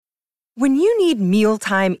When you need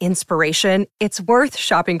mealtime inspiration, it's worth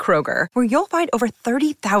shopping Kroger, where you'll find over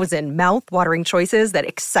 30,000 mouth-watering choices that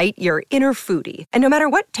excite your inner foodie. And no matter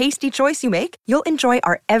what tasty choice you make, you'll enjoy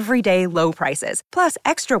our everyday low prices, plus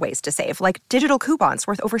extra ways to save, like digital coupons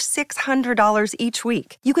worth over $600 each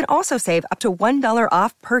week. You can also save up to $1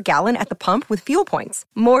 off per gallon at the pump with fuel points.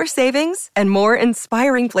 More savings and more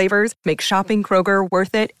inspiring flavors make shopping Kroger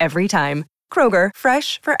worth it every time. Kroger,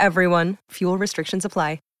 fresh for everyone. Fuel restrictions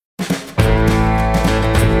apply.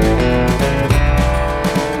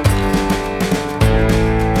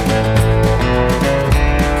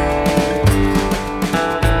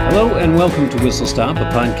 Hello and welcome to Whistle Stop, a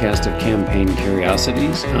podcast of campaign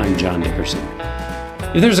curiosities. I'm John Dickerson.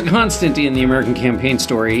 If there's a constant in the American campaign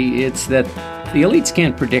story, it's that the elites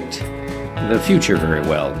can't predict the future very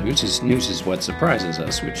well. News is what surprises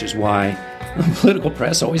us, which is why the political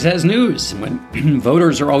press always has news, when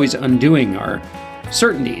voters are always undoing our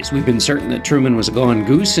certainties. We've been certain that Truman was a gone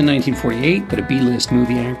goose in 1948, that a B-list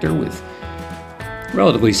movie actor with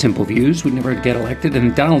relatively simple views would never get elected,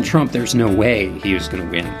 and Donald Trump, there's no way he was going to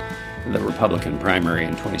win the Republican primary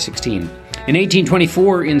in 2016. In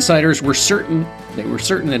 1824, insiders were certain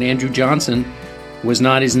that Andrew Johnson was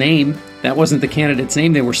not his name. That wasn't the candidate's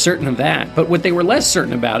name. They were certain of that. But what they were less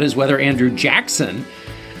certain about is whether Andrew Jackson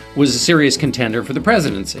was a serious contender for the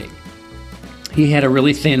presidency. He had a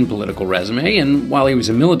really thin political resume, and while he was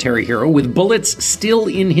a military hero with bullets still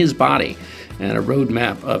in his body and a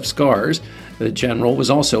roadmap of scars, the general was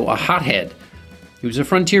also a hothead. He was a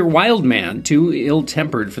frontier wild man, too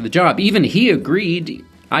ill-tempered for the job. Even he agreed,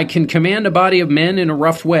 "I can command a body of men in a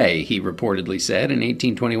rough way," he reportedly said in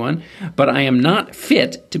 1821, "but I am not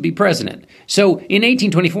fit to be president." So in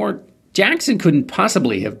 1824, Jackson couldn't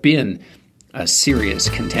possibly have been a serious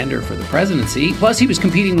contender for the presidency. Plus, he was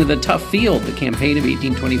competing with a tough field. The campaign of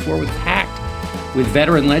 1824 was packed with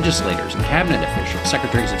veteran legislators and cabinet officials,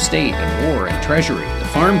 secretaries of state and war and treasury,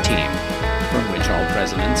 the farm team, from which all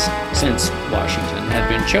presidents since Washington had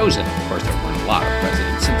been chosen. Of course, there weren't a lot of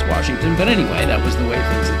presidents since Washington, but anyway, that was the way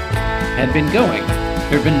things had been going.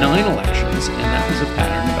 There had been 9 elections, and that was a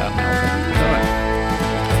pattern about how things were going.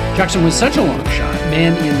 Jackson was such a long shot,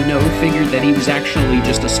 men in the know figured that he was actually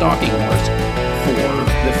just a stalking horse for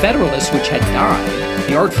the Federalists, which had died.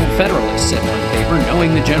 The artful Federalists, said one paper,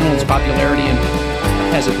 knowing the general's popularity and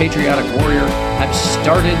as a patriotic warrior, have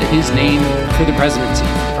started his name for the presidency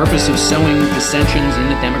for the purpose of sowing dissensions in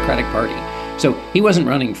the Democratic Party. So he wasn't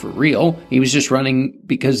running for real. He was just running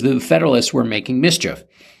because the Federalists were making mischief.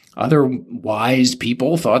 Other wise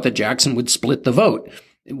people thought that Jackson would split the vote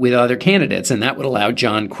with other candidates, and that would allow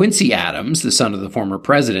John Quincy Adams, the son of the former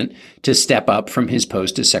president, to step up from his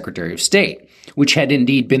post as Secretary of State, which had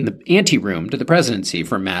indeed been the anteroom to the presidency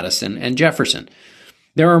for Madison and Jefferson.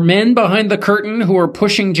 "There are men behind the curtain who are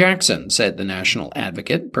pushing Jackson," said the National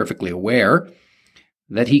Advocate, perfectly aware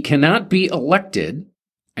that he cannot be elected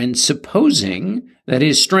and supposing that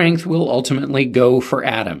his strength will ultimately go for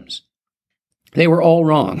Adams. They were all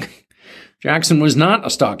wrong. Jackson was not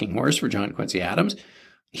a stalking horse for John Quincy Adams.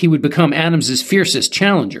 He would become Adams's fiercest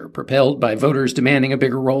challenger, propelled by voters demanding a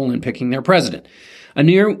bigger role in picking their president. A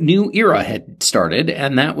new era had started,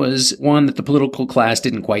 and that was one that the political class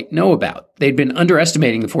didn't quite know about. They'd been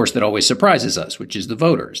underestimating the force that always surprises us, which is the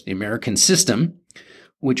voters. The American system,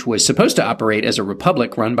 which was supposed to operate as a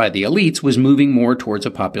republic run by the elites, was moving more towards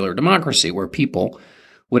a popular democracy where people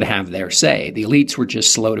would have their say. The elites were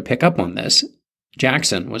just slow to pick up on this.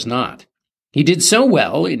 Jackson was not. He did so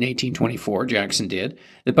well in 1824, Jackson did,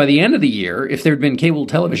 that by the end of the year, if there had been cable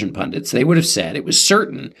television pundits, they would have said it was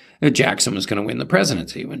certain that Jackson was going to win the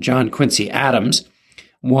presidency. When John Quincy Adams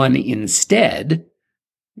won instead,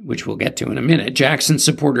 which we'll get to in a minute, Jackson's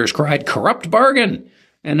supporters cried, "Corrupt bargain!"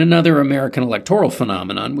 And another American electoral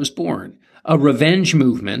phenomenon was born, a revenge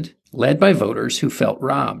movement led by voters who felt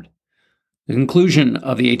robbed. The conclusion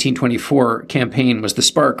of the 1824 campaign was the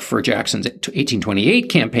spark for Jackson's 1828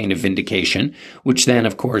 campaign of vindication, which then,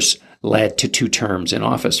 of course, led to 2 terms in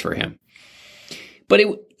office for him. But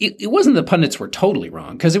it wasn't the pundits were totally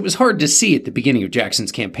wrong, because it was hard to see at the beginning of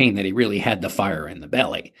Jackson's campaign that he really had the fire in the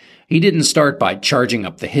belly. He didn't start by charging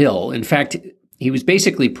up the hill. In fact, he was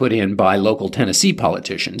basically put in by local Tennessee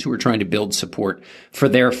politicians who were trying to build support for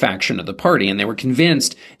their faction of the party, and they were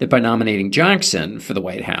convinced that by nominating Jackson for the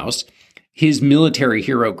White House, his military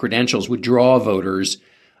hero credentials would draw voters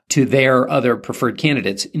to their other preferred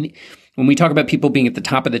candidates. When we talk about people being at the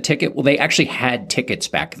top of the ticket, well, they actually had tickets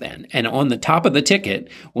back then. And on the top of the ticket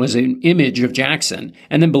was an image of Jackson,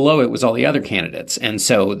 and then below it was all the other candidates. And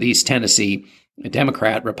so these Tennessee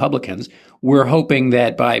Democrat Republicans were hoping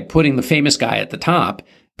that by putting the famous guy at the top,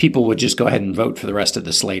 people would just go ahead and vote for the rest of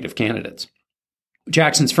the slate of candidates.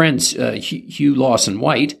 Jackson's friend, Hugh Lawson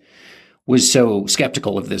White, was so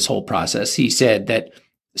skeptical of this whole process. He said that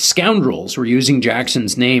scoundrels were using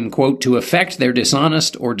Jackson's name, quote, to effect their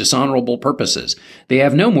dishonest or dishonorable purposes. They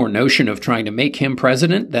have no more notion of trying to make him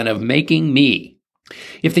president than of making me.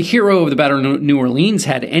 If the hero of the Battle of New Orleans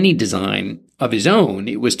had any design of his own,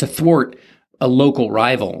 it was to thwart a local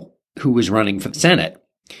rival who was running for the Senate.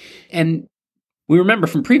 And we remember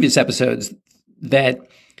from previous episodes that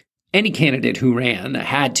any candidate who ran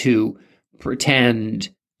had to pretend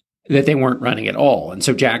that they weren't running at all. And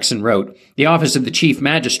so Jackson wrote, "The office of the chief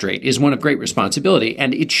magistrate is one of great responsibility,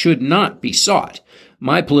 and it should not be sought.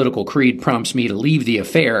 My political creed prompts me to leave the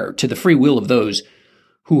affair to the free will of those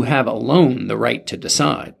who have alone the right to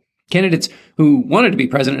decide." Candidates who wanted to be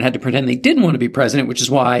president had to pretend they didn't want to be president, which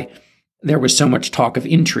is why there was so much talk of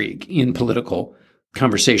intrigue in political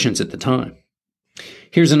conversations at the time.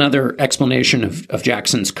 Here's another explanation of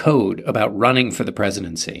Jackson's code about running for the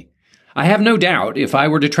presidency. "I have no doubt if I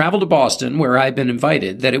were to travel to Boston, where I've been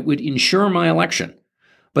invited, that it would ensure my election.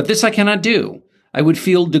 But this I cannot do. I would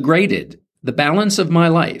feel degraded the balance of my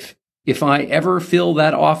life. If I ever fill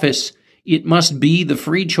that office, it must be the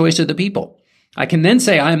free choice of the people. I can then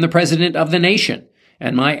say I am the president of the nation,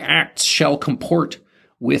 and my acts shall comport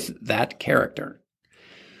with that character."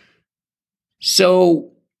 So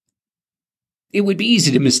it would be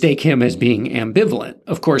easy to mistake him as being ambivalent.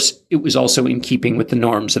 Of course, it was also in keeping with the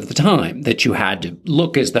norms of the time that you had to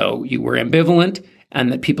look as though you were ambivalent and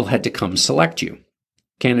that people had to come select you.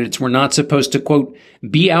 Candidates were not supposed to, quote,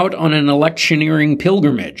 be out on an electioneering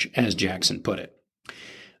pilgrimage, as Jackson put it.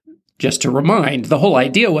 Just to remind, the whole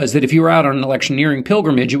idea was that if you were out on an electioneering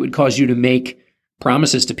pilgrimage, it would cause you to make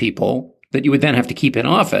promises to people that you would then have to keep in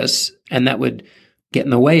office, and that would get in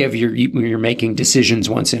the way of your making decisions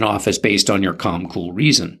once in office based on your calm, cool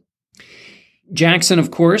reason. Jackson,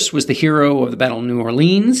 of course, was the hero of the Battle of New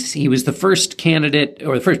Orleans. He was the first candidate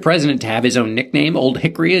or the first president to have his own nickname, Old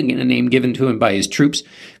Hickory, a name given to him by his troops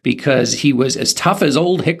because he was as tough as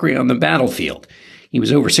Old Hickory on the battlefield. He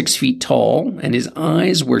was over 6 feet tall, and his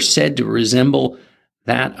eyes were said to resemble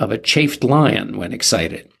that of a chafed lion when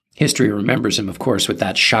excited. History remembers him, of course, with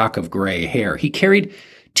that shock of gray hair. He carried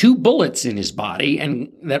 2 bullets in his body and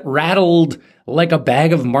that rattled like a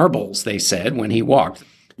bag of marbles, they said, when he walked.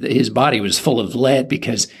 His body was full of lead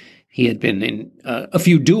because he had been in a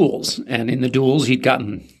few duels, and in the duels he'd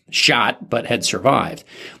gotten shot but had survived.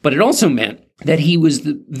 But it also meant that he was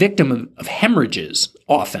the victim of hemorrhages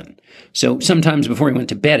often. So sometimes before he went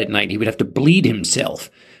to bed at night, he would have to bleed himself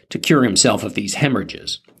to cure himself of these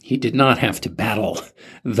hemorrhages. He did not have to battle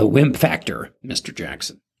the wimp factor, Mr.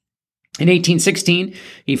 Jackson. In 1816,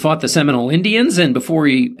 he fought the Seminole Indians, and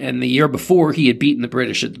the year before, he had beaten the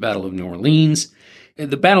British at the Battle of New Orleans.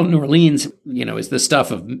 The Battle of New Orleans, is the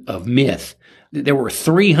stuff of myth. There were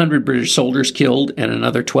 300 British soldiers killed, and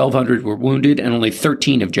another 1,200 were wounded, and only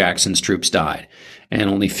 13 of Jackson's troops died, and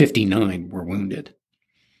only 59 were wounded.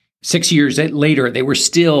 6 years later, they were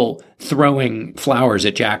still throwing flowers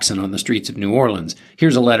at Jackson on the streets of New Orleans.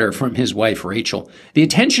 Here's a letter from his wife, Rachel. "The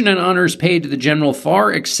attention and honors paid to the general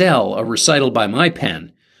far excel a recital by my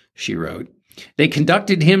pen," she wrote. "They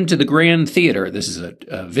conducted him to the Grand Theater." This is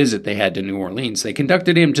a visit they had to New Orleans. "They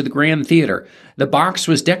conducted him to the Grand Theater. The box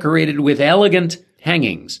was decorated with elegant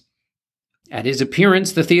hangings. At his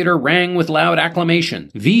appearance, the theater rang with loud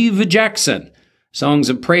acclamation. Vive Jackson! Songs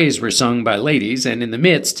of praise were sung by ladies, and in the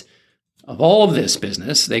midst of all of this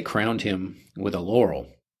business, they crowned him with a laurel."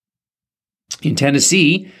 In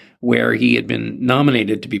Tennessee, where he had been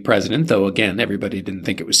nominated to be president, though again, everybody didn't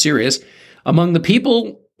think it was serious, among the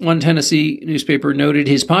people, one Tennessee newspaper noted,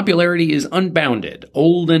 "His popularity is unbounded.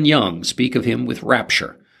 Old and young speak of him with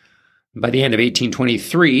rapture." By the end of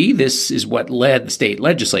 1823, this is what led the state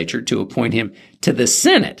legislature to appoint him to the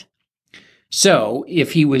Senate. So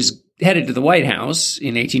if he was headed to the White House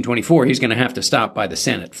in 1824, he's going to have to stop by the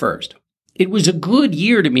Senate first. It was a good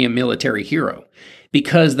year to be a military hero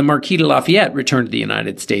because the Marquis de Lafayette returned to the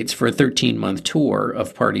United States for a 13-month tour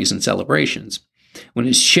of parties and celebrations. When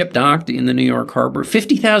his ship docked in the New York harbor,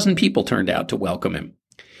 50,000 people turned out to welcome him.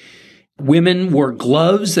 Women wore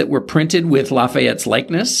gloves that were printed with Lafayette's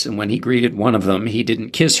likeness, and when he greeted one of them, he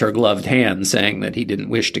didn't kiss her gloved hand, saying that he didn't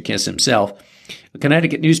wish to kiss himself. A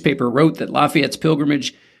Connecticut newspaper wrote that Lafayette's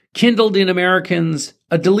pilgrimage kindled in Americans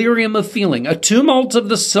a delirium of feeling, a tumult of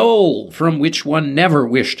the soul from which one never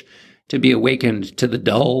wished to be awakened to the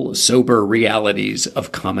dull, sober realities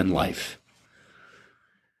of common life.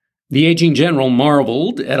 The aging general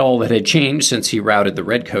marveled at all that had changed since he routed the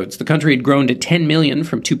Redcoats. The country had grown to 10 million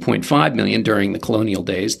from 2.5 million during the colonial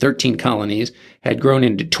days. 13 colonies had grown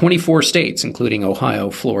into 24 states, including Ohio,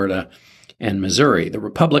 Florida, and Missouri. The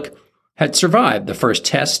Republic had survived the first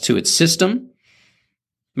test to its system.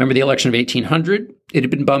 Remember the election of 1800? It had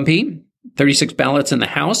been bumpy, 36 ballots in the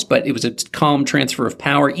House, but it was a calm transfer of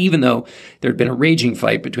power, even though there had been a raging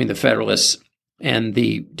fight between the Federalists and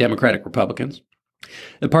the Democratic Republicans.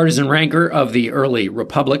 The partisan rancor of the early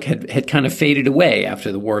republic had kind of faded away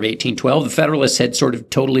after the War of 1812. The Federalists had sort of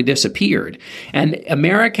totally disappeared. And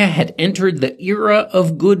America had entered the era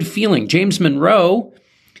of good feeling. James Monroe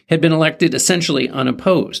had been elected essentially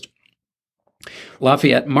unopposed.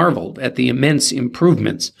 Lafayette marveled at the immense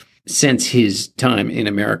improvements since his time in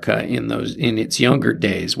America in its younger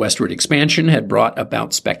days. Westward expansion had brought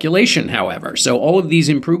about speculation, however. So all of these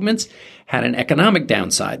improvements had an economic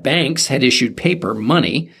downside. Banks had issued paper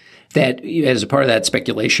money that, as a part of that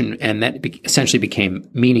speculation, and that essentially became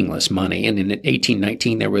meaningless money. And in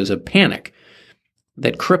 1819, there was a panic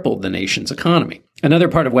that crippled the nation's economy. Another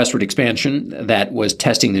part of westward expansion that was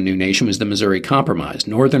testing the new nation was the Missouri Compromise.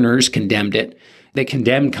 Northerners condemned it. They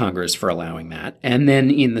condemned Congress for allowing that. And then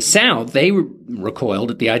in the South, they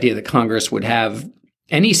recoiled at the idea that Congress would have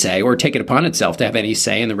any say or take it upon itself to have any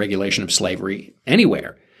say in the regulation of slavery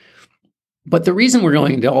anywhere. But the reason we're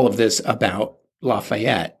going into all of this about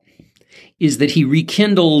Lafayette is that he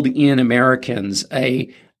rekindled in Americans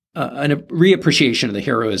a reappreciation of the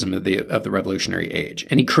heroism of the Revolutionary Age.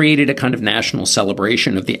 And he created a kind of national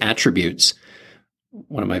celebration of the attributes,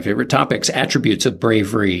 one of my favorite topics, attributes of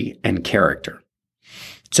bravery and character.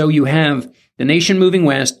 So you have the nation moving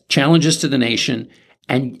west, challenges to the nation,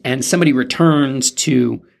 and somebody returns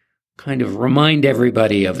to kind of remind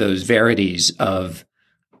everybody of those verities of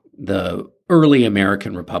the early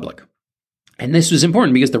American Republic. And this was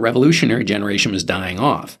important because the revolutionary generation was dying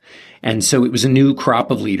off. And so it was a new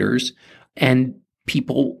crop of leaders, and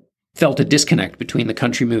people felt a disconnect between the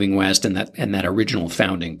country moving west and that original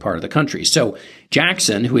founding part of the country. So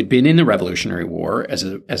Jackson, who had been in the Revolutionary War as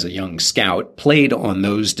a young scout, played on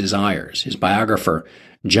those desires. His biographer,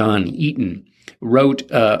 John Eaton, wrote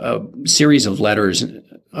a series of letters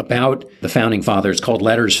about the founding fathers called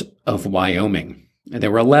Letters of Wyoming. And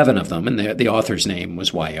there were 11 of them, and the author's name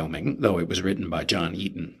was Wyoming, though it was written by John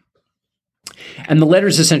Eaton. And the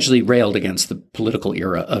letters essentially railed against the political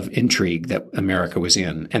era of intrigue that America was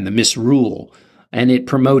in and the misrule. And it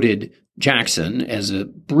promoted Jackson as a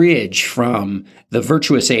bridge from the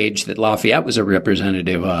virtuous age that Lafayette was a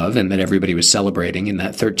representative of and that everybody was celebrating in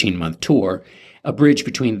that 13-month tour, a bridge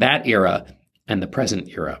between that era and the present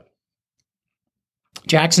era.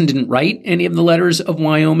 Jackson didn't write any of the Letters of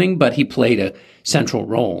Wyoming, but he played a central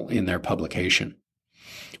role in their publication.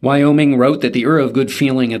 Wyoming wrote that the era of good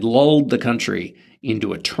feeling had lulled the country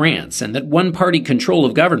into a trance and that one-party control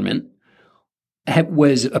of government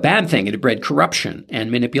was a bad thing. It had bred corruption and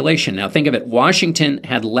manipulation. Now think of it. Washington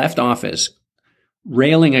had left office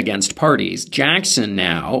railing against parties. Jackson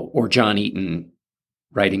now, or John Eaton,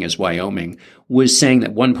 writing as Wyoming, was saying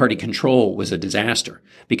that one-party control was a disaster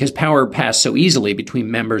because power passed so easily between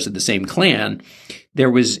members of the same clan. It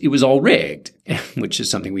was all rigged, which is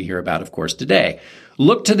something we hear about, of course, today.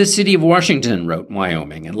 Look to the city of Washington, wrote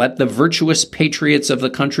Wyoming, and let the virtuous patriots of the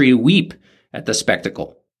country weep at the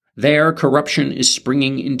spectacle. There, corruption is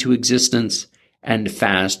springing into existence and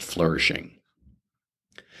fast flourishing.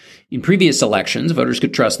 In previous elections, voters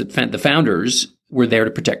could trust that the founders were there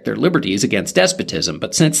to protect their liberties against despotism.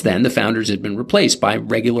 But since then, the founders had been replaced by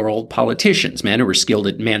regular old politicians, men who were skilled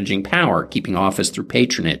at managing power, keeping office through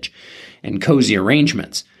patronage and cozy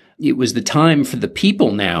arrangements. It was the time for the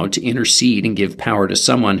people now to intercede and give power to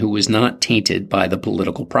someone who was not tainted by the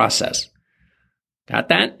political process. Got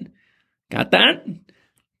that? Got that?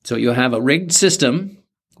 So you have a rigged system,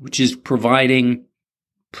 which is providing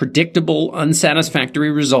predictable,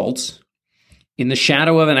 unsatisfactory results in the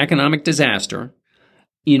shadow of an economic disaster,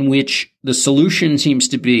 in which the solution seems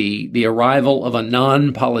to be the arrival of a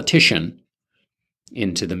non-politician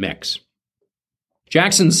into the mix.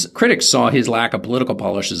 Jackson's critics saw his lack of political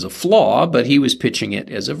polish as a flaw, but he was pitching it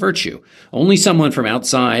as a virtue. Only someone from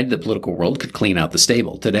outside the political world could clean out the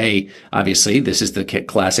stable. Today, obviously, this is the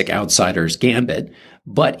classic outsider's gambit,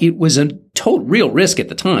 but it was a real risk at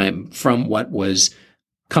the time from what was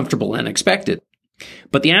comfortable and expected.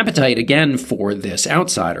 But the appetite, again, for this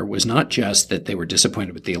outsider was not just that they were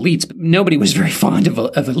disappointed with the elites. But nobody was very fond of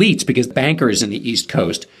elites because bankers in the East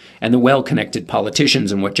Coast and the well-connected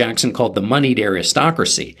politicians and what Jackson called the moneyed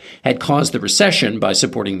aristocracy had caused the recession by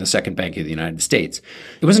supporting the Second Bank of the United States.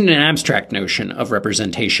 It wasn't an abstract notion of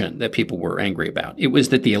representation that people were angry about. It was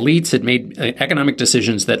that the elites had made economic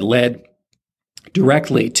decisions that led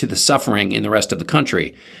directly to the suffering in the rest of the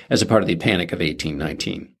country as a part of the Panic of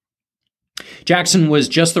 1819. Jackson was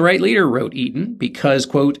just the right leader, wrote Eaton, because,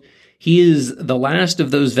 quote, he is the last of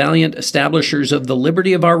those valiant establishers of the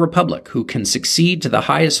liberty of our republic who can succeed to the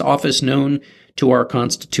highest office known to our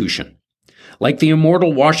Constitution. Like the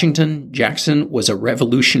immortal Washington, Jackson was a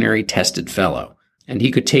revolutionary tested fellow, and he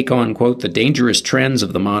could take on, quote, the dangerous trends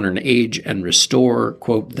of the modern age and restore,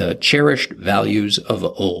 quote, the cherished values of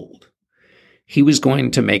old. He was going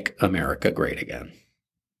to make America great again.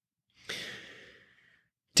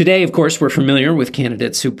 Today, of course, we're familiar with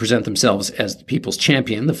candidates who present themselves as the people's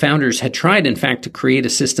champion. The founders had tried, in fact, to create a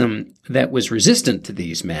system that was resistant to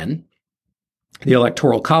these men. The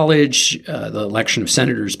Electoral College, the election of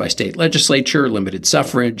senators by state legislature, limited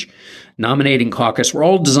suffrage, nominating caucus were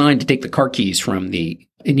all designed to take the car keys from the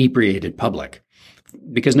inebriated public,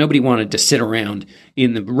 because nobody wanted to sit around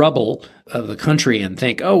in the rubble of the country and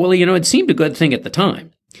think, oh, well, it seemed a good thing at the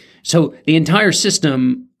time. So the entire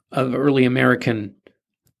system of early American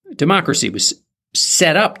democracy was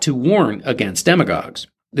set up to warn against demagogues.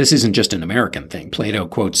 This isn't just an American thing. Plato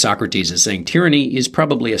quotes Socrates as saying, tyranny is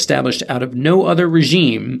probably established out of no other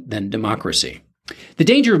regime than democracy. The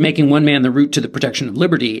danger of making one man the route to the protection of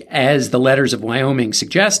liberty, as the letters of Wyoming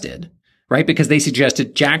suggested, right? Because they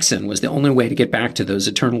suggested Jackson was the only way to get back to those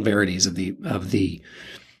eternal verities of the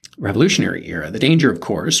Revolutionary era. The danger, of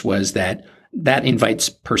course, was that invites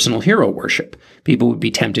personal hero worship. People would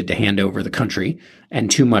be tempted to hand over the country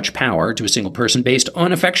and too much power to a single person based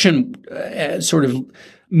on affection, sort of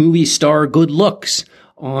movie star good looks,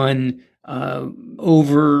 on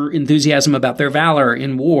over enthusiasm about their valor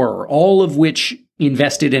in war, all of which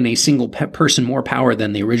invested in a single person more power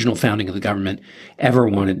than the original founding of the government ever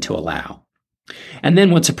wanted to allow. And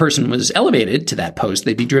then once a person was elevated to that post,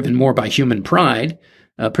 they'd be driven more by human pride,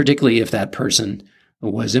 particularly if that person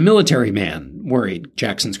was a military man, worried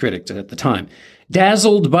Jackson's critics at the time.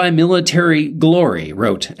 Dazzled by military glory,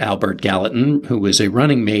 wrote Albert Gallatin, who was a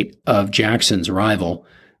running mate of Jackson's rival,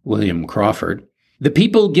 William Crawford, the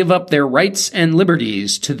people give up their rights and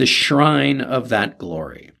liberties to the shrine of that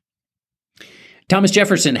glory. Thomas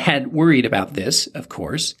Jefferson had worried about this, of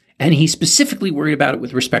course, and he specifically worried about it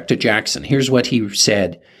with respect to Jackson. Here's what he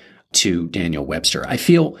said to Daniel Webster. I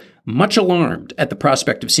feel much alarmed at the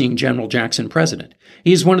prospect of seeing General Jackson president.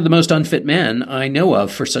 He is one of the most unfit men I know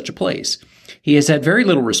of for such a place. He has had very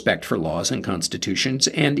little respect for laws and constitutions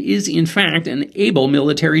and is, in fact, an able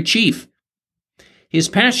military chief. His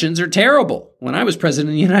passions are terrible. When I was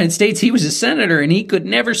president of the United States, he was a senator, and he could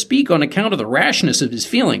never speak on account of the rashness of his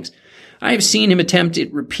feelings. I have seen him attempt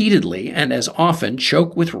it repeatedly and as often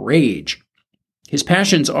choke with rage. His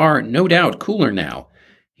passions are, no doubt, cooler now.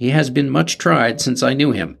 He has been much tried since I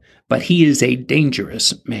knew him, but he is a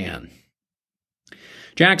dangerous man.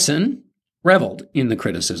 Jackson reveled in the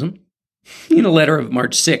criticism. In a letter of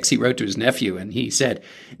March 6, he wrote to his nephew, and he said,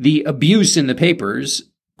 the abuse in the papers,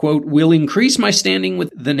 quote, will increase my standing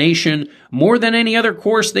with the nation more than any other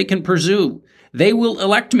course they can pursue. They will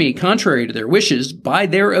elect me, contrary to their wishes, by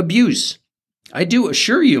their abuse. I do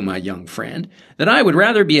assure you, my young friend, that I would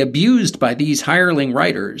rather be abused by these hireling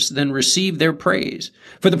writers than receive their praise.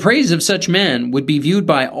 For the praise of such men would be viewed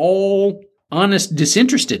by all honest,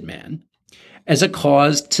 disinterested men as a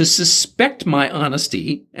cause to suspect my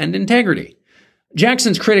honesty and integrity.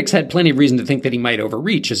 Jackson's critics had plenty of reason to think that he might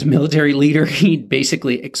overreach. As a military leader, he'd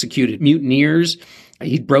basically executed mutineers.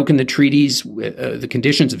 He'd broken the treaties, the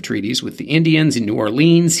conditions of treaties with the Indians in New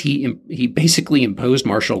Orleans. He basically imposed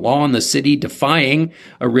martial law on the city, defying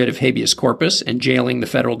a writ of habeas corpus and jailing the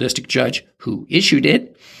federal district judge who issued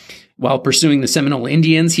it. While pursuing the Seminole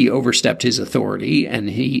Indians, he overstepped his authority and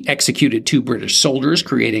he executed 2 British soldiers,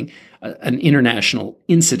 creating an international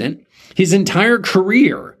incident. His entire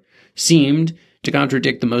career seemed to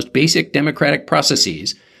contradict the most basic democratic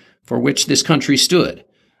processes for which this country stood,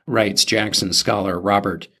 writes Jackson scholar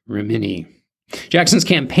Robert Rimini. Jackson's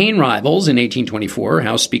campaign rivals in 1824,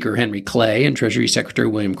 House Speaker Henry Clay and Treasury Secretary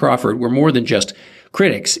William Crawford, were more than just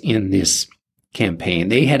critics in this campaign.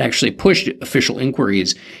 They had actually pushed official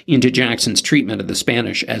inquiries into Jackson's treatment of the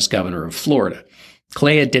Spanish as governor of Florida.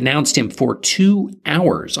 Clay had denounced him for 2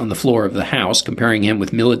 hours on the floor of the House, comparing him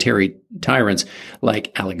with military tyrants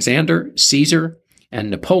like Alexander, Caesar, and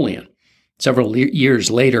Napoleon. several years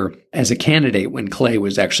later as a candidate when Clay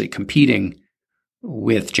was actually competing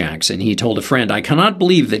with Jackson. He told a friend, "I cannot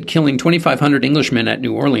believe that killing 2,500 Englishmen at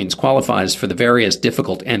New Orleans qualifies for the various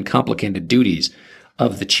difficult and complicated duties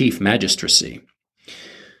of the chief magistracy."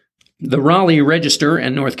 The Raleigh Register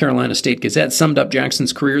and North Carolina State Gazette summed up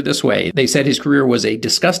Jackson's career this way. They said his career was a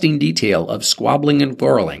disgusting detail of squabbling and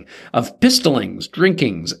quarreling, of pistolings,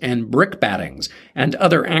 drinkings, and brickbattings, and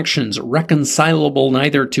other actions reconcilable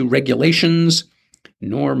neither to regulations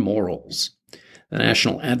nor morals. The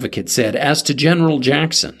National Advocate said, "As to General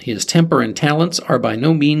Jackson, his temper and talents are by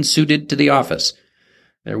no means suited to the office.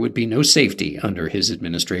 There would be no safety under his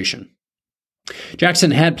administration."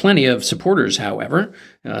 Jackson had plenty of supporters, however.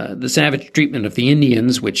 The savage treatment of the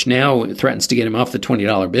Indians, which now threatens to get him off the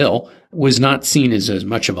 $20 bill, was not seen as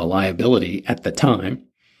much of a liability at the time.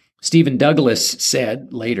 Stephen Douglas said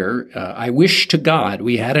later, "I wish to God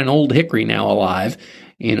we had an old Hickory now alive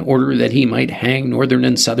in order that he might hang Northern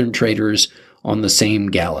and Southern traitors on the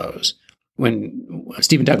same gallows." When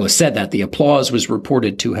Stephen Douglas said that, the applause was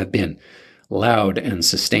reported to have been loud and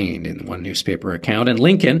sustained in one newspaper account. And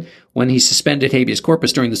Lincoln, when he suspended habeas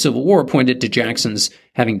corpus during the Civil War, pointed to Jackson's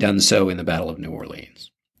having done so in the Battle of New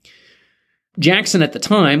Orleans. Jackson at the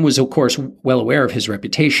time was, of course, well aware of his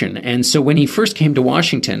reputation. And so when he first came to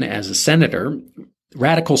Washington as a senator,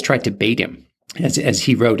 radicals tried to bait him. As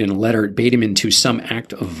he wrote in a letter, bait him into some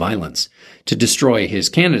act of violence to destroy his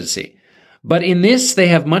candidacy. "But in this they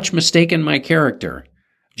have much mistaken my character,"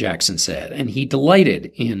 Jackson said, and he delighted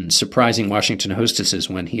in surprising Washington hostesses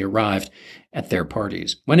when he arrived at their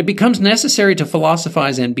parties. "When it becomes necessary to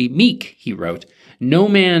philosophize and be meek," he wrote, "no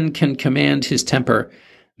man can command his temper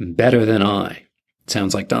better than I." It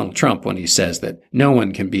sounds like Donald Trump when he says that no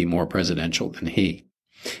one can be more presidential than he.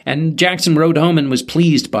 And Jackson wrote home and was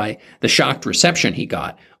pleased by the shocked reception he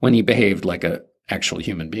got when he behaved like an actual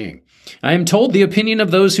human being. "I am told the opinion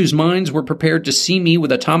of those whose minds were prepared to see me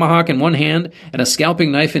with a tomahawk in one hand and a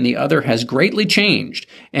scalping knife in the other has greatly changed,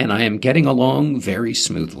 and I am getting along very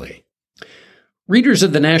smoothly." Readers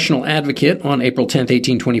of the National Advocate on April 10,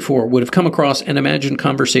 1824, would have come across an imagined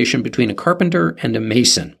conversation between a carpenter and a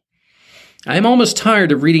mason. "I am almost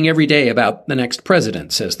tired of reading every day about the next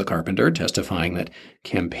president," says the carpenter, testifying that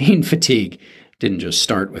campaign fatigue didn't just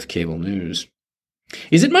start with cable news.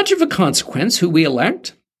 "Is it much of a consequence who we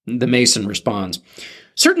elect?" The mason responds,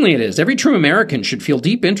 "Certainly it is. Every true American should feel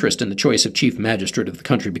deep interest in the choice of chief magistrate of the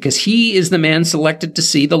country because he is the man selected to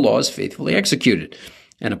see the laws faithfully executed.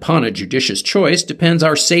 And upon a judicious choice depends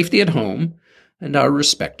our safety at home and our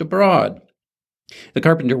respect abroad." The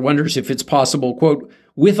carpenter wonders if it's possible, quote,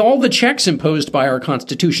 "with all the checks imposed by our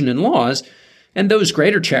Constitution and laws, and those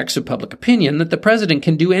greater checks of public opinion, that the president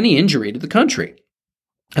can do any injury to the country."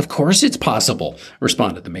 "Of course it's possible,"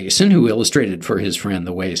 responded the mason, who illustrated for his friend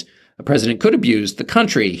the ways a president could abuse the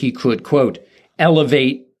country. He could, quote,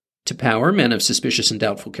 "elevate to power men of suspicious and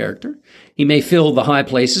doubtful character. He may fill the high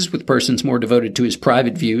places with persons more devoted to his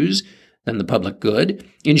private views than the public good.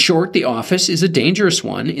 In short, the office is a dangerous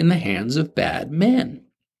one in the hands of bad men."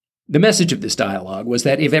 The message of this dialogue was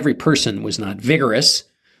that if every person was not vigorous,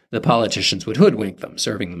 the politicians would hoodwink them,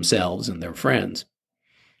 serving themselves and their friends.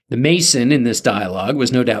 The mason in this dialogue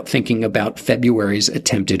was no doubt thinking about February's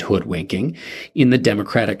attempted hoodwinking in the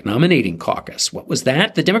Democratic nominating caucus. What was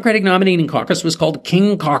that? The Democratic nominating caucus was called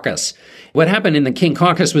King Caucus. What happened in the King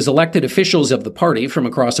Caucus was elected officials of the party from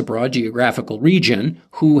across a broad geographical region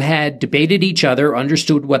who had debated each other,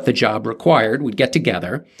 understood what the job required, would get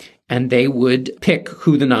together, and they would pick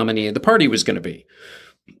who the nominee of the party was going to be.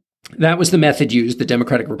 That was the method the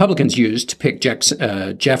Democratic Republicans used to pick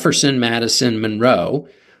Jefferson, Madison, Monroe,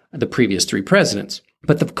 the previous three presidents.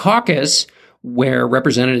 But the caucus, where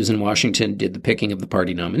representatives in Washington did the picking of the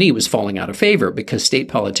party nominee, was falling out of favor because state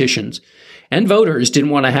politicians and voters didn't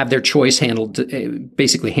want to have their choice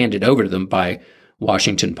basically handed over to them by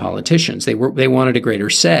Washington politicians. They wanted a greater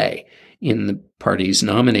say in the party's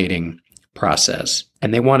nominating process.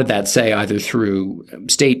 And they wanted that say either through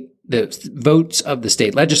the votes of the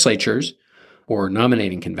state legislatures or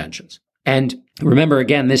nominating conventions. And remember,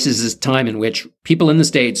 again, this is a time in which people in the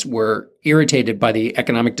states were irritated by the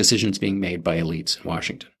economic decisions being made by elites in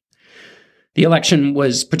Washington. The election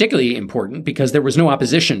was particularly important because there was no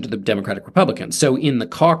opposition to the Democratic Republicans. So in the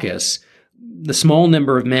caucus, the small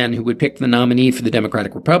number of men who would pick the nominee for the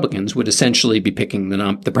Democratic Republicans would essentially be picking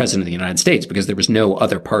the president of the United States because there was no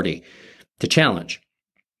other party to challenge.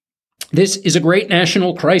 "This is a great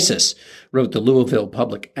national crisis," wrote the Louisville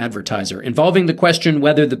Public Advertiser, "involving the question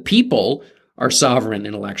whether the people are sovereign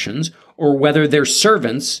in elections or whether their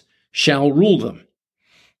servants shall rule them."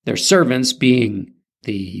 Their servants being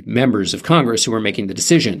the members of Congress who are making the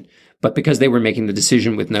decision. But because they were making the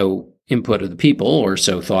decision with no input of the people, or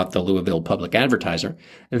so thought the Louisville Public Advertiser,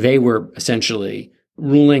 they were essentially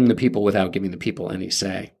ruling the people without giving the people any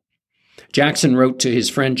say. Jackson wrote to his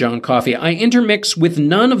friend John Coffey, "I intermix with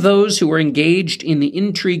none of those who are engaged in the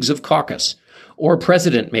intrigues of caucus or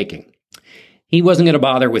president making." He wasn't going to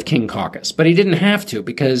bother with King Caucus, but he didn't have to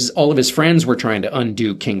because all of his friends were trying to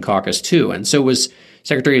undo King Caucus too, and so was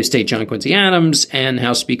Secretary of State John Quincy Adams and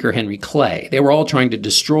House Speaker Henry Clay. They were all trying to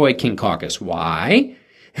destroy King Caucus. Why?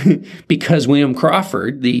 Because William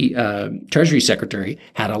Crawford, the Treasury Secretary,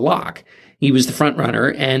 had a lock. He was the front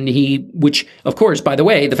runner, and which, of course, by the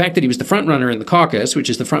way, the fact that he was the front runner in the caucus, which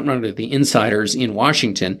is the front runner of the insiders in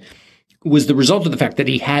Washington, was the result of the fact that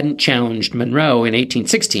he hadn't challenged Monroe in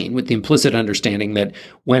 1816 with the implicit understanding that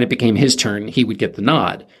when it became his turn, he would get the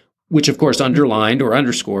nod, which, of course, underlined or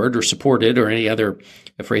underscored or supported or any other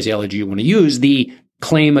phraseology you want to use, the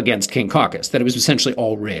claim against King Caucus, that it was essentially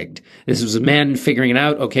all rigged. This was men figuring it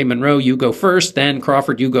out. Okay, Monroe, you go first, then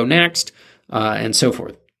Crawford, you go next, and so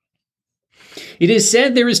forth. "It is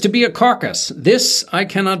said there is to be a caucus. This I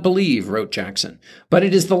cannot believe," wrote Jackson, "but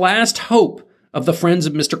it is the last hope of the friends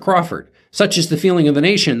of Mr. Crawford. Such is the feeling of the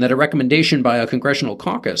nation that a recommendation by a congressional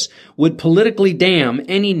caucus would politically damn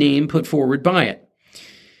any name put forward by it."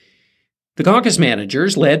 The caucus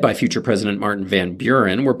managers, led by future President Martin Van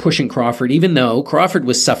Buren, were pushing Crawford even though Crawford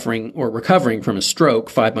was suffering or recovering from a stroke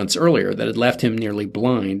 5 months earlier that had left him nearly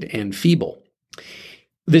blind and feeble.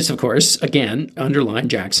 This, of course, again, underlined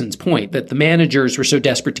Jackson's point that the managers were so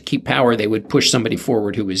desperate to keep power they would push somebody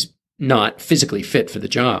forward who was not physically fit for the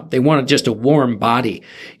job. They wanted just a warm body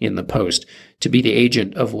in the post to be the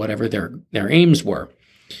agent of whatever their aims were.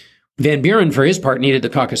 Van Buren, for his part, needed the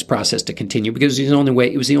caucus process to continue because it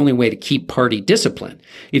was the only way to keep party discipline.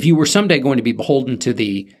 If you were someday going to be beholden to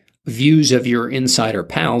the views of your insider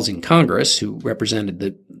pals in Congress who represented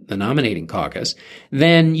the nominating caucus,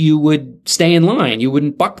 then you would stay in line. You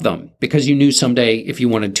wouldn't buck them because you knew someday if you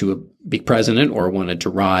wanted to be president or wanted to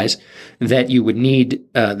rise, that you would need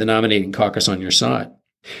the nominating caucus on your side.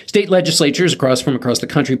 State legislatures across the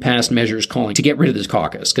country passed measures calling to get rid of this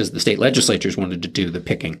caucus because the state legislatures wanted to do the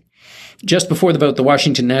picking. Just before the vote, the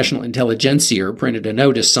Washington National Intelligencer printed a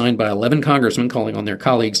notice signed by 11 congressmen calling on their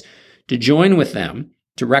colleagues to join with them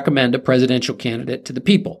to recommend a presidential candidate to the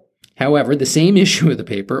people. However, the same issue of the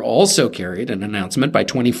paper also carried an announcement by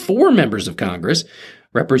 24 members of Congress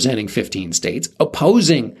representing 15 states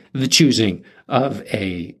opposing the choosing of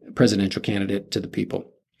a presidential candidate to the people.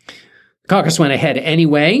 The caucus went ahead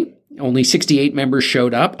anyway. Only 68 members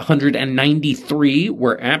showed up. 193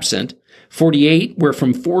 were absent. 48 were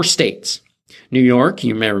from 4 states. New York,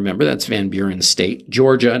 you may remember, that's Van Buren's state,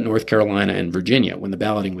 Georgia, North Carolina, and Virginia. When the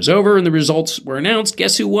balloting was over and the results were announced,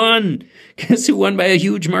 guess who won? Guess who won by a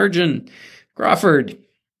huge margin? Crawford.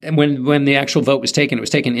 And when the actual vote was taken, it was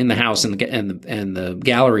taken in the House, and the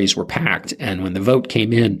galleries were packed. And when the vote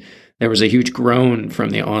came in, there was a huge groan from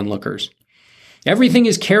the onlookers. "Everything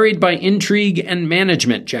is carried by intrigue and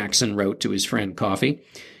management," Jackson wrote to his friend Coffey.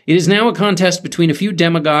 "It is now a contest between a few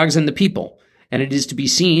demagogues and the people, and it is to be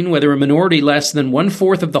seen whether a minority less than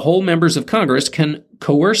 1/4 of the whole members of Congress can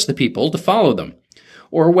coerce the people to follow them,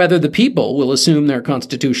 or whether the people will assume their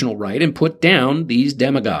constitutional right and put down these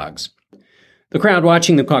demagogues." The crowd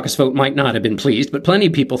watching the caucus vote might not have been pleased, but plenty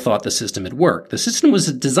of people thought the system had worked. The system was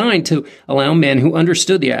designed to allow men who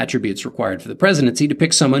understood the attributes required for the presidency to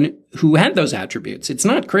pick someone who had those attributes. It's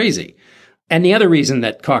not crazy. And the other reason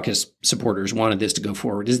that caucus supporters wanted this to go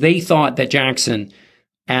forward is they thought that Jackson,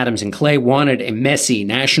 Adams, and Clay wanted a messy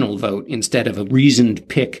national vote instead of a reasoned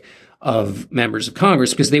pick of members of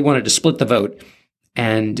Congress because they wanted to split the vote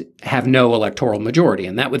and have no electoral majority.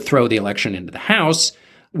 And that would throw the election into the House,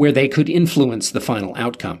 where they could influence the final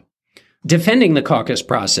outcome. Defending the caucus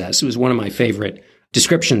process was one of my favorite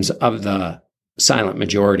descriptions of the silent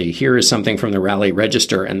majority. Here is something from the Raleigh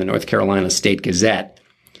Register and the North Carolina State Gazette.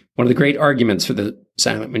 One of the great arguments for the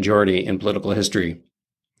silent majority in political history,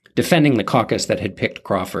 defending the caucus that had picked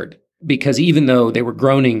Crawford. Because even though they were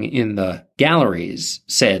groaning in the galleries,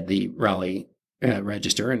 said the Raleigh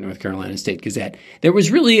Register and North Carolina State Gazette, there was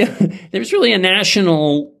really a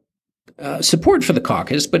national support for the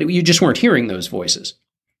caucus, but you just weren't hearing those voices.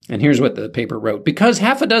 And here's what the paper wrote. "Because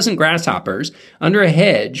 6 grasshoppers under a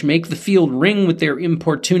hedge make the field ring with their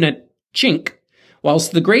importunate chink,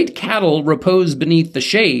 whilst the great cattle repose beneath the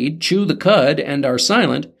shade, chew the cud, and are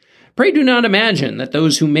silent, pray do not imagine that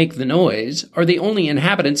those who make the noise are the only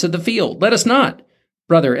inhabitants of the field. Let us not,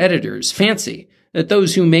 brother editors, fancy that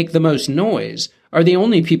those who make the most noise are the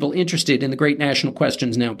only people interested in the great national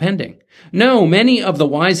questions now pending. No, many of the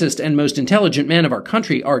wisest and most intelligent men of our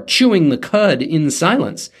country are chewing the cud in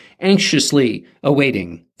silence, anxiously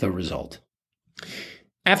awaiting the result.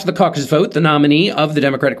 After the caucus vote, the nominee of the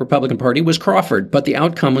Democratic-Republican Party was Crawford, but the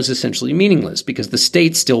outcome was essentially meaningless because the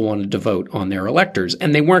states still wanted to vote on their electors,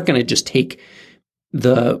 and they weren't going to just take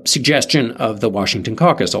the suggestion of the Washington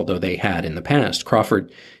caucus, although they had in the past. Crawford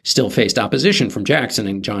still faced opposition from Jackson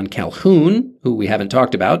and John Calhoun, who we haven't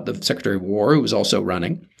talked about, the Secretary of War, who was also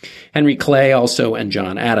running. Henry Clay also and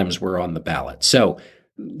John Adams were on the ballot. So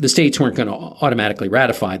the states weren't going to automatically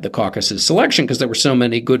ratify the caucus's selection because there were so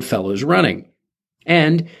many good fellows running.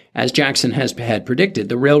 And as Jackson had predicted,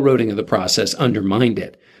 the railroading of the process undermined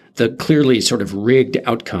it. The clearly sort of rigged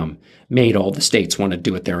outcome made all the states want to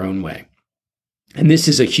do it their own way. And this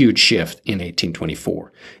is a huge shift in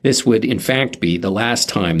 1824. This would, in fact, be the last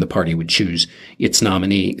time the party would choose its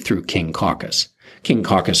nominee through King Caucus. King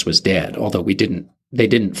Caucus was dead, although they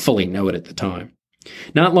didn't fully know it at the time.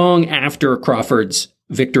 Not long after Crawford's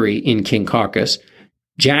victory in King Caucus,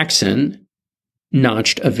 Jackson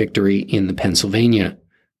notched a victory in the Pennsylvania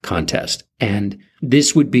contest. And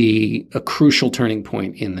this would be a crucial turning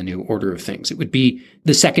point in the new order of things. It would be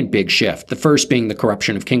the second big shift, the first being the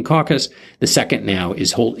corruption of King Caucus. The second now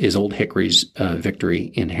is Old Hickory's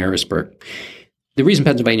victory in Harrisburg. The reason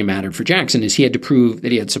Pennsylvania mattered for Jackson is he had to prove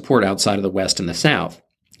that he had support outside of the West and the South.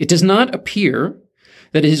 It does not appear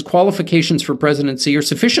that his qualifications for presidency are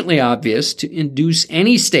sufficiently obvious to induce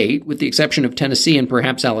any state, with the exception of Tennessee and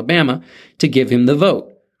perhaps Alabama, to give him the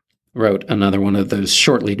vote, wrote another one of those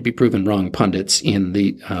shortly to be proven wrong pundits in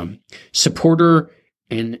the Supporter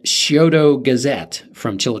and Scioto Gazette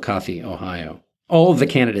from Chillicothe, Ohio. All of the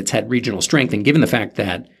candidates had regional strength, and given the fact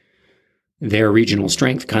that their regional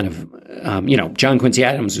strength kind of, John Quincy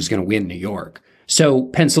Adams was going to win New York. So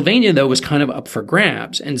Pennsylvania, though, was kind of up for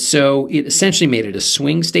grabs. And so it essentially made it a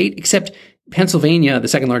swing state, except Pennsylvania, the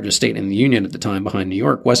second largest state in the Union at the time behind New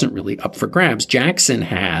York, wasn't really up for grabs. Jackson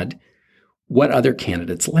had what other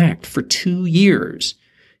candidates lacked. For 2 years,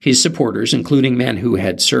 his supporters, including men who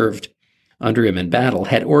had served under him in battle,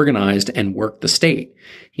 had organized and worked the state.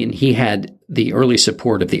 And he had the early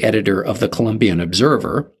support of the editor of the Columbian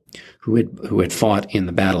Observer, who had fought in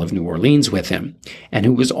the Battle of New Orleans with him, and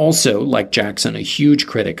who was also, like Jackson, a huge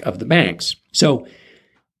critic of the banks. So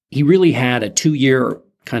he really had a 2-year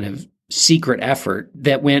kind of secret effort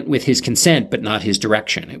that went with his consent, but not his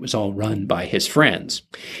direction. It was all run by his friends.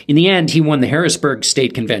 In the end, he won the Harrisburg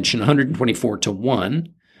State Convention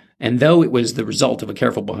 124-1. And though it was the result of a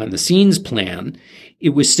careful behind-the-scenes plan, it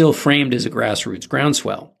was still framed as a grassroots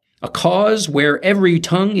groundswell, a cause where every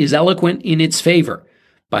tongue is eloquent in its favor,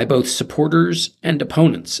 by both supporters and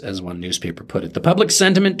opponents, as one newspaper put it. The public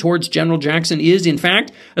sentiment towards General Jackson is, in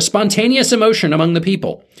fact, a spontaneous emotion among the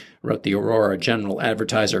people, wrote the Aurora General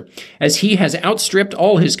Advertiser, as he has outstripped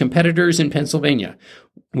all his competitors in Pennsylvania.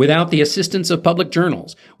 Without the assistance of public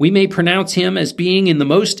journals, we may pronounce him as being, in the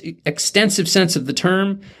most extensive sense of the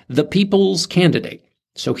term, the people's candidate.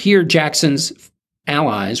 So here Jackson's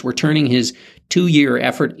allies were turning his 2-year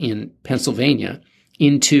effort in Pennsylvania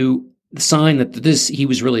into the sign that he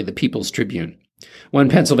was really the People's Tribune. One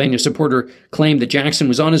Pennsylvania supporter claimed that Jackson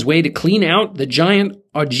was on his way to clean out the giant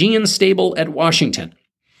Augean stable at Washington.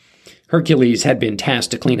 Hercules had been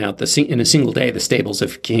tasked to clean out in a single day the stables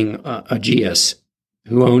of King Augeas,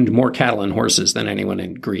 who owned more cattle and horses than anyone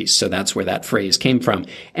in Greece. So that's where that phrase came from.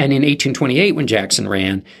 And in 1828, when Jackson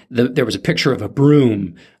ran, there was a picture of a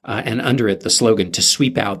broom, and under it the slogan, "To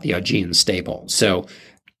sweep out the Augean stable." So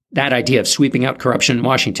that idea of sweeping out corruption in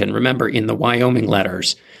Washington, remember in the Wyoming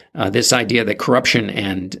letters, this idea that corruption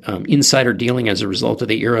and insider dealing as a result of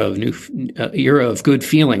the era of good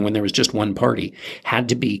feeling, when there was just one party, had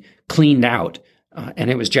to be cleaned out, and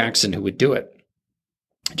it was Jackson who would do it.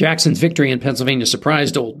 Jackson's victory in Pennsylvania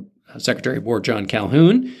surprised old Secretary of War John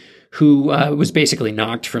Calhoun, who was basically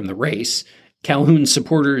knocked from the race. Calhoun's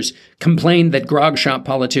supporters complained that grog shop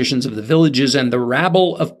politicians of the villages and the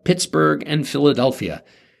rabble of Pittsburgh and Philadelphia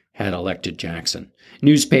had elected Jackson.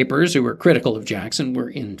 Newspapers who were critical of Jackson were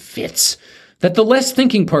in fits. That the less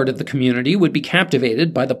thinking part of the community would be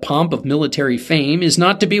captivated by the pomp of military fame is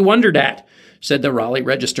not to be wondered at, said the Raleigh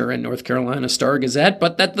Register and North Carolina Star-Gazette,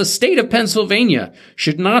 but that the state of Pennsylvania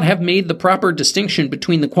should not have made the proper distinction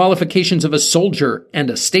between the qualifications of a soldier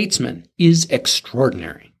and a statesman is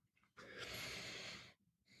extraordinary.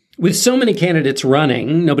 With so many candidates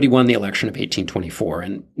running, nobody won the election of 1824,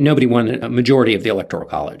 and nobody won a majority of the Electoral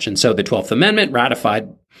College. And so the 12th Amendment, ratified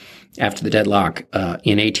after the deadlock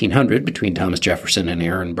in 1800 between Thomas Jefferson and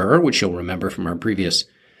Aaron Burr, which you'll remember from our previous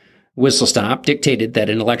Whistle Stop dictated that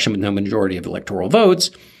an election with no majority of electoral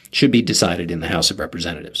votes should be decided in the House of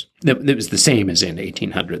Representatives. It was the same as in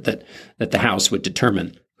 1800, that the House would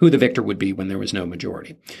determine who the victor would be when there was no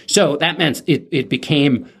majority. So that meant it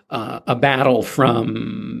became a battle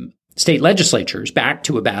from state legislatures back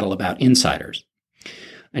to a battle about insiders.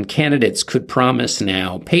 And candidates could promise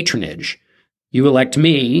now patronage. You elect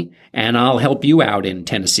me, and I'll help you out in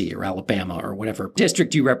Tennessee or Alabama or whatever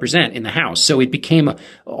district you represent in the House. So it became a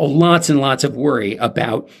lots and lots of worry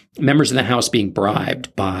about members of the House being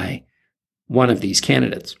bribed by one of these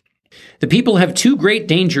candidates. The people have two great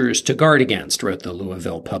dangers to guard against, wrote the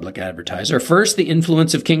Louisville Public Advertiser. First, the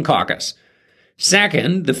influence of King Caucus.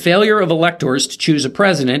 Second, the failure of electors to choose a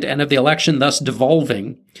president and of the election thus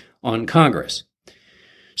devolving on Congress.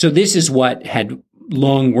 So this is what had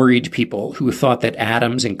long worried people who thought that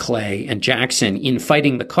Adams and Clay and Jackson, in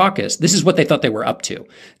fighting the caucus, this is what they thought they were up to.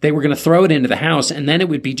 They were going to throw it into the House, and then it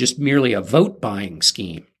would be just merely a vote-buying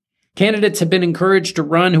scheme. Candidates have been encouraged to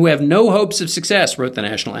run who have no hopes of success, wrote the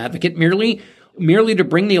National Advocate, merely to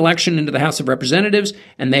bring the election into the House of Representatives,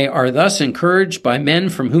 and they are thus encouraged by men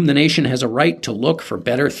from whom the nation has a right to look for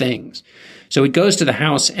better things. So it goes to the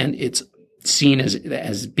House, and it's seen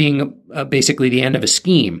as being basically the end of a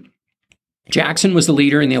scheme. Jackson was the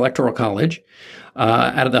leader in the Electoral College.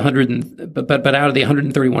 Out of the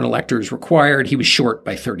 131 electors required, he was short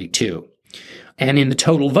by 32. And in the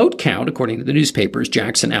total vote count, according to the newspapers,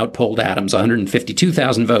 Jackson outpolled Adams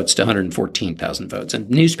 152,000 votes to 114,000 votes. And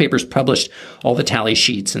newspapers published all the tally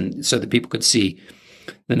sheets, and so that people could see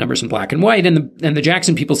the numbers in black and white. And the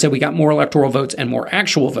Jackson people said we got more electoral votes and more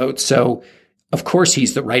actual votes. So, of course,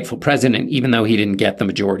 he's the rightful president, even though he didn't get the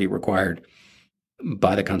majority required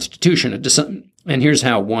by the Constitution. And here's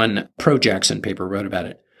how one pro-Jackson paper wrote about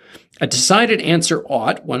it. A decided answer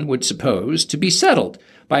ought, one would suppose, to be settled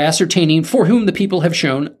by ascertaining for whom the people have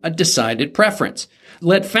shown a decided preference.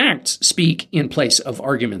 Let facts speak in place of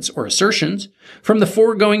arguments or assertions. From the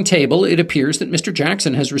foregoing table, it appears that Mr.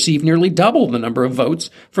 Jackson has received nearly double the number of votes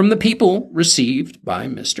from the people received by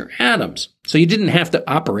Mr. Adams. So you didn't have to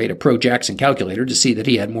operate a pro-Jackson calculator to see that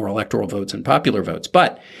he had more electoral votes and popular votes.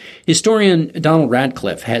 But historian Donald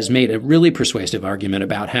Radcliffe has made a really persuasive argument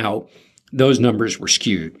about how those numbers were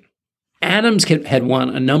skewed. Adams had won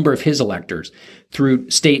a number of his electors through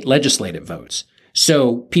state legislative votes.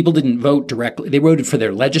 So people didn't vote directly. They voted for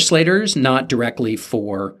their legislators, not directly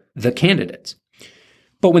for the candidates.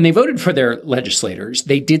 But when they voted for their legislators,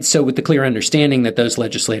 they did so with the clear understanding that those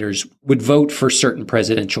legislators would vote for certain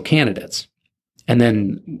presidential candidates. And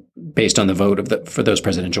then based on the vote for those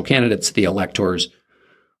presidential candidates, the electors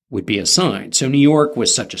would be assigned. So New York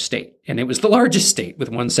was such a state, and it was the largest state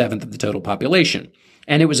with 1/7 of the total population.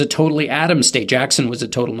 And it was a totally Adams state. Jackson was a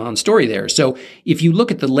total non-story there. So if you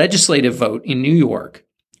look at the legislative vote in New York,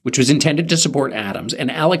 which was intended to support Adams, and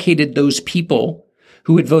allocated those people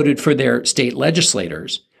who had voted for their state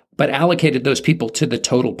legislators, but allocated those people to the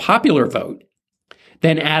total popular vote,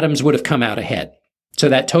 then Adams would have come out ahead. So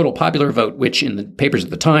that total popular vote, which in the papers at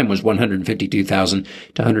the time was 152,000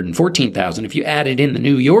 to 114,000, if you added in the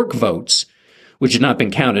New York votes, which had not been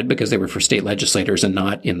counted because they were for state legislators and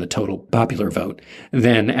not in the total popular vote,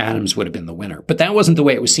 then Adams would have been the winner. But that wasn't the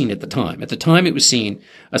way it was seen at the time. At the time, it was seen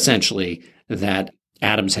essentially that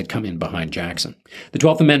Adams had come in behind Jackson. The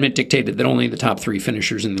 12th Amendment dictated that only the top three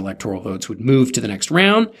finishers in the electoral votes would move to the next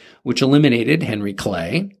round, which eliminated Henry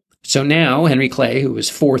Clay. So now Henry Clay, who was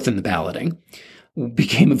fourth in the balloting,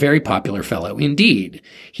 became a very popular fellow indeed.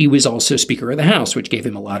 He was also Speaker of the House, which gave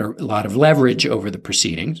him a lot of leverage over the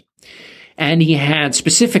proceedings. And he had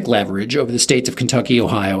specific leverage over the states of Kentucky,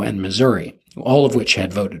 Ohio, and Missouri, all of which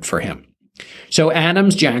had voted for him. So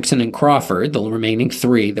Adams, Jackson, and Crawford, the remaining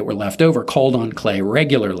three that were left over, called on Clay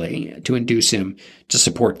regularly to induce him to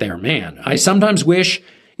support their man. I sometimes wish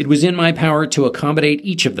it was in my power to accommodate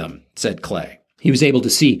each of them, said Clay. He was able to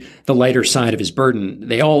see the lighter side of his burden.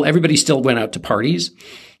 Everybody still went out to parties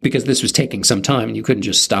because this was taking some time and you couldn't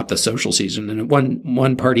just stop the social season. And at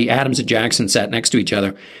one party, Adams and Jackson sat next to each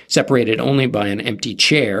other, separated only by an empty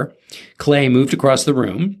chair. Clay moved across the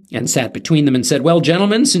room and sat between them and said, "Well,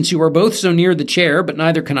 gentlemen, since you are both so near the chair, but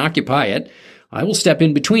neither can occupy it, I will step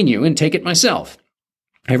in between you and take it myself."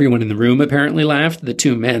 Everyone in the room apparently laughed. The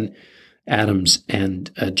two men, Adams and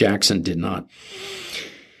Jackson, did not.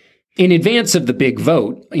 In advance of the big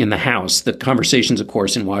vote in the House, the conversations, of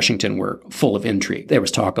course, in Washington were full of intrigue. There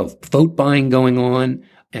was talk of vote buying going on,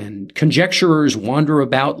 and conjecturers wander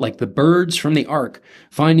about like the birds from the ark,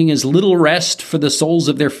 finding as little rest for the soles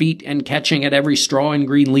of their feet and catching at every straw and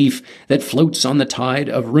green leaf that floats on the tide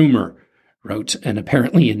of rumor, wrote an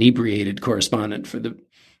apparently inebriated correspondent for the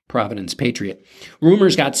Providence Patriot.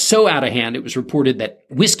 Rumors got so out of hand, it was reported that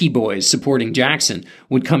whiskey boys supporting Jackson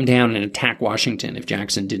would come down and attack Washington if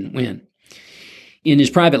Jackson didn't win. In his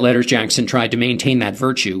private letters, Jackson tried to maintain that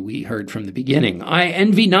virtue we heard from the beginning. I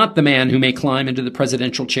envy not the man who may climb into the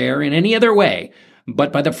presidential chair in any other way,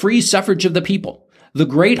 but by the free suffrage of the people. The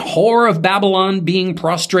great whore of Babylon being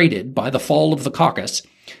prostrated by the fall of the caucus,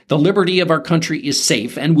 the liberty of our country is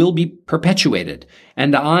safe and will be perpetuated,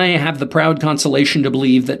 and I have the proud consolation to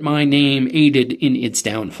believe that my name aided in its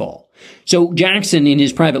downfall. So Jackson, in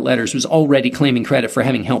his private letters, was already claiming credit for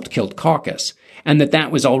having helped kill the caucus, and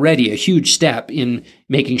that was already a huge step in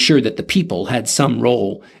making sure that the people had some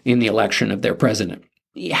role in the election of their president.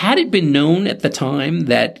 Had it been known at the time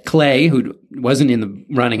that Clay, who wasn't in the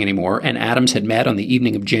running anymore, and Adams had met on the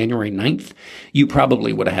evening of January 9th, you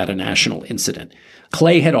probably would have had a national incident.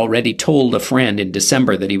 Clay had already told a friend in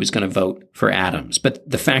December that he was going to vote for Adams. But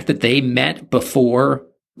the fact that they met before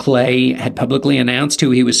Clay had publicly announced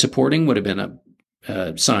who he was supporting would have been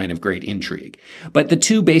a sign of great intrigue. But the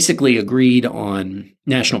two basically agreed on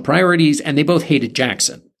national priorities, and they both hated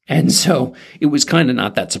Jackson. And so it was kind of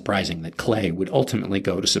not that surprising that Clay would ultimately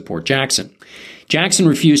go to support Jackson. Jackson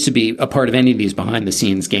refused to be a part of any of these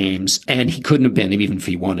behind-the-scenes games, and he couldn't have been even if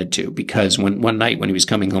he wanted to, because one night when he was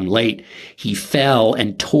coming home late, he fell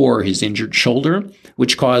and tore his injured shoulder,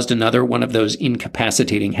 which caused another one of those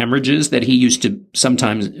incapacitating hemorrhages that he used to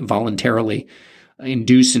sometimes voluntarily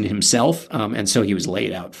induce in himself, and so he was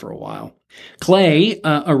laid out for a while. Clay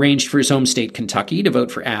arranged for his home state, Kentucky, to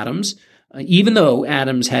vote for Adams, even though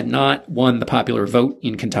Adams had not won the popular vote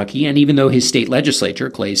in Kentucky, and even though his state legislature,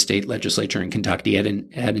 Clay's state legislature in Kentucky,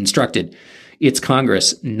 had instructed its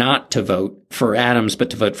Congress not to vote for Adams, but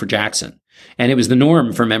to vote for Jackson. And it was the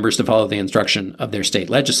norm for members to follow the instruction of their state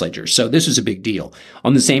legislatures. So this was a big deal.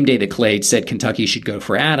 On the same day that Clay said Kentucky should go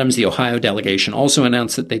for Adams, the Ohio delegation also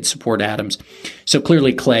announced that they'd support Adams. So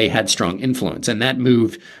clearly Clay had strong influence, and that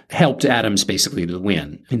move helped Adams basically to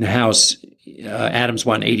win. In the House, Adams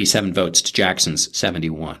won 87 votes to Jackson's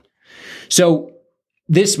 71. So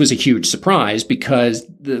this was a huge surprise because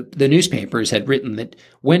the newspapers had written that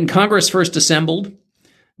when Congress first assembled,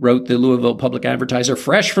 wrote the Louisville Public Advertiser,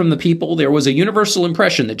 fresh from the people, there was a universal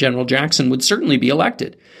impression that General Jackson would certainly be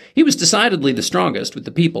elected. He was decidedly the strongest with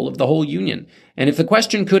the people of the whole Union, and if the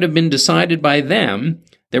question could have been decided by them,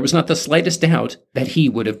 there was not the slightest doubt that he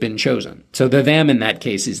would have been chosen. So the them in that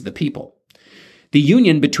case is the people. The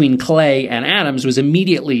union between Clay and Adams was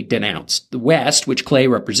immediately denounced. The West, which Clay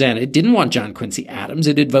represented, didn't want John Quincy Adams.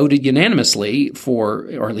 It had voted unanimously for,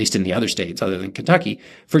 or at least in the other states other than Kentucky,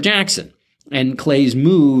 for Jackson. And Clay's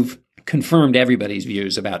move confirmed everybody's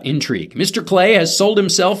views about intrigue. Mr. Clay has sold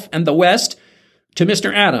himself and the West to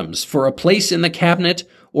Mr. Adams for a place in the cabinet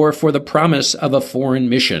or for the promise of a foreign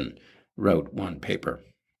mission, wrote one paper.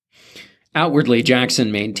 Outwardly, Jackson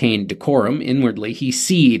maintained decorum. Inwardly, he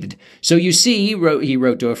seethed. So you see, he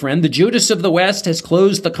wrote to a friend, the Judas of the West has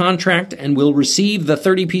closed the contract and will receive the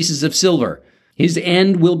 30 pieces of silver. His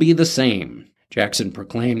end will be the same. Jackson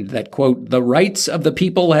proclaimed that, quote, the rights of the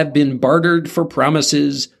people have been bartered for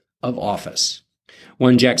promises of office.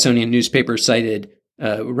 One Jacksonian newspaper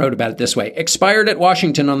wrote about it this way, expired at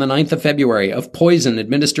Washington on the 9th of February of poison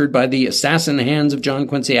administered by the assassin hands of John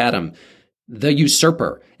Quincy Adams, the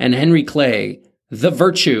usurper, and Henry Clay, the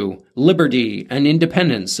virtue, liberty, and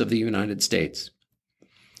independence of the United States.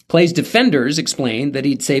 Clay's defenders explained that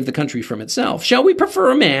he'd save the country from itself. Shall we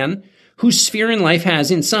prefer a man whose sphere in life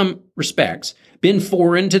has, in some respects, been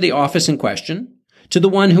foreign to the office in question, to the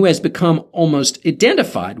one who has become almost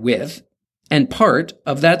identified with and part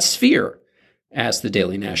of that sphere? Asked the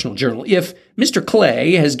Daily National Journal. If Mr.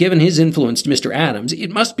 Clay has given his influence to Mr. Adams, it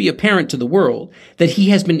must be apparent to the world that he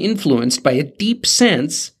has been influenced by a deep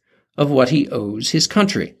sense of what he owes his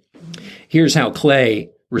country. Here's how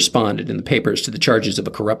Clay responded in the papers to the charges of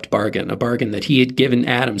a corrupt bargain, a bargain that he had given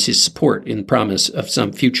Adams his support in promise of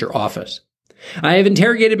some future office. I have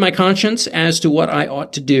interrogated my conscience as to what I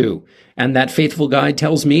ought to do, and that faithful guide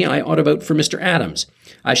tells me I ought to vote for Mr. Adams.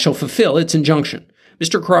 I shall fulfill its injunction.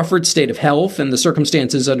 Mr. Crawford's state of health and the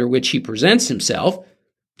circumstances under which he presents himself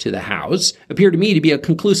to the House appear to me to be a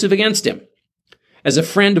conclusive against him. As a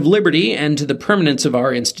friend of liberty and to the permanence of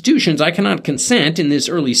our institutions, I cannot consent in this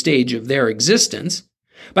early stage of their existence,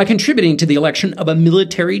 by contributing to the election of a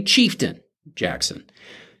military chieftain, Jackson,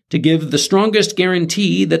 to give the strongest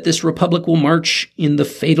guarantee that this republic will march in the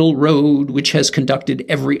fatal road which has conducted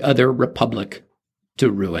every other republic to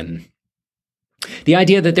ruin. The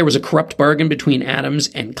idea that there was a corrupt bargain between Adams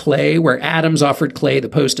and Clay, where Adams offered Clay the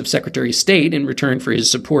post of Secretary of State in return for his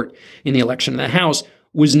support in the election of the House,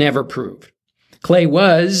 was never proved. Clay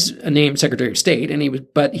was named Secretary of State,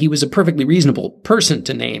 but he was a perfectly reasonable person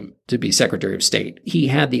to name to be Secretary of State. He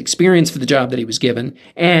had the experience for the job that he was given,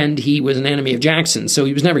 and he was an enemy of Jackson, so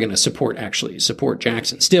he was never going to support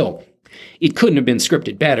Jackson. Still, it couldn't have been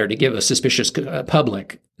scripted better to give a suspicious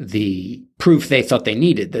public the proof they thought they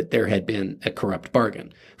needed that there had been a corrupt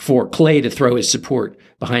bargain, for Clay to throw his support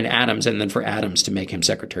behind Adams and then for Adams to make him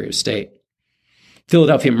Secretary of State.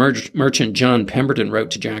 Philadelphia merchant John Pemberton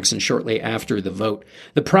wrote to Jackson shortly after the vote,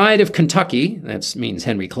 "The pride of Kentucky," that means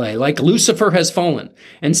Henry Clay, "like Lucifer has fallen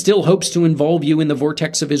and still hopes to involve you in the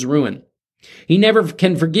vortex of his ruin. He never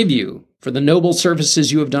can forgive you for the noble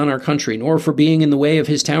services you have done our country, nor for being in the way of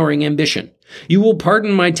his towering ambition. You will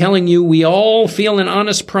pardon my telling you we all feel an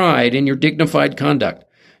honest pride in your dignified conduct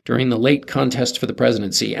during the late contest for the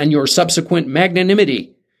presidency, and your subsequent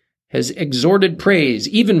magnanimity has extorted praise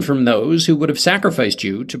even from those who would have sacrificed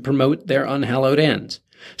you to promote their unhallowed ends.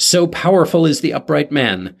 So powerful is the upright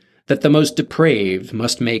man that the most depraved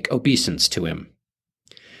must make obeisance to him."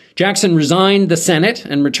 Jackson resigned the Senate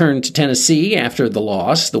and returned to Tennessee after the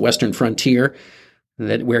loss, the western frontier,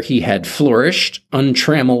 where he had flourished,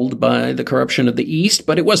 untrammeled by the corruption of the East.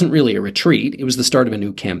 But it wasn't really a retreat. It was the start of a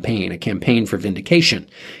new campaign, a campaign for vindication.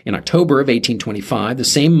 In October of 1825, the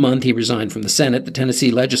same month he resigned from the Senate, the Tennessee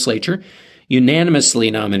legislature unanimously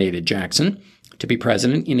nominated Jackson to be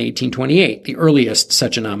president in 1828, the earliest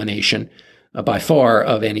such a nomination by far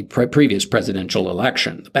of any previous presidential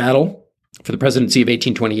election. The battle for the presidency of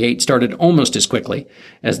 1828 started almost as quickly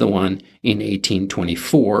as the one in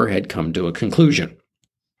 1824 had come to a conclusion.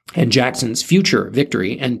 And Jackson's future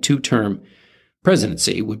victory and two-term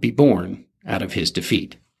presidency would be born out of his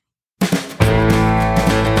defeat.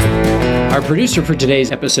 Our producer for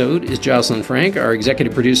today's episode is Jocelyn Frank. Our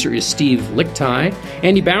executive producer is Steve Lichtai.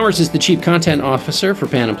 Andy Bowers is the chief content officer for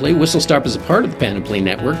Panoply. Whistle Stop is a part of the Panoply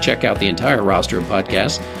network. Check out the entire roster of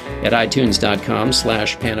podcasts at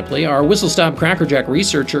itunes.com/Panoply. Our Whistle Stop Crackerjack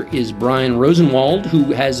researcher is Brian Rosenwald,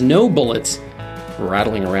 who has no bullets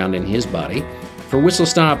rattling around in his body. For Whistle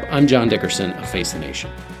Stop, I'm John Dickerson of Face the Nation.